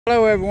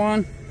Hello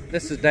everyone,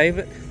 this is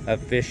David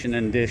of Fishing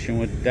and Dishing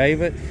with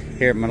David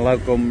here at my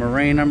local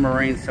Marina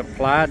Marine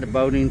Supply, the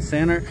boating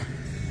center,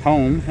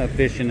 home of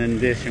Fishing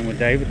and Dishing with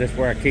David. That's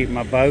where I keep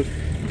my boat.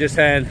 Just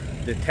had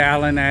the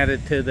Talon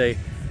added to the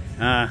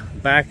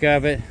back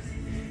of it.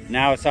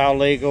 Now it's all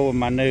legal with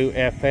my new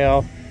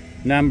FL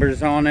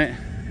numbers on it.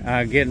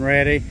 Getting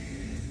ready.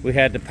 We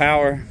had the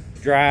power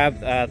drive,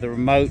 the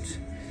remotes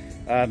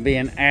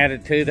being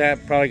added to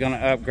that. Probably going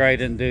to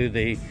upgrade and do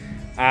the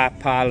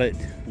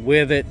iPilot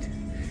with it,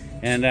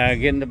 and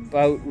getting the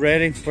boat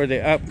ready for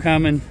the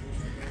upcoming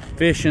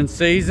fishing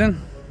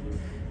season.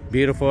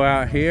 Beautiful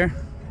out here.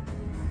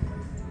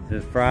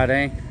 This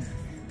Friday,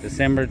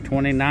 December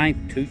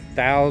 29th,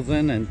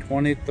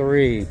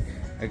 2023.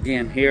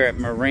 Again, here at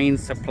Marine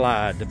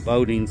Supply, the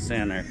boating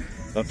center.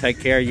 They'll take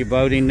care of your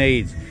boating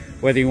needs.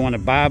 Whether you want to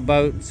buy a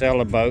boat,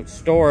 sell a boat,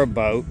 store a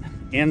boat,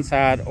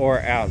 inside or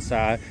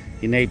outside.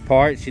 You need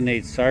parts, you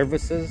need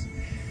services.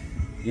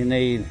 You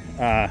need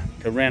to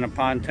rent a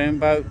pontoon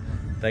boat,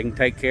 they can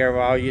take care of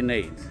all your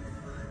needs.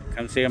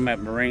 Come see them at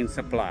Marine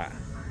Supply,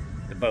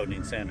 the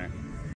boating center.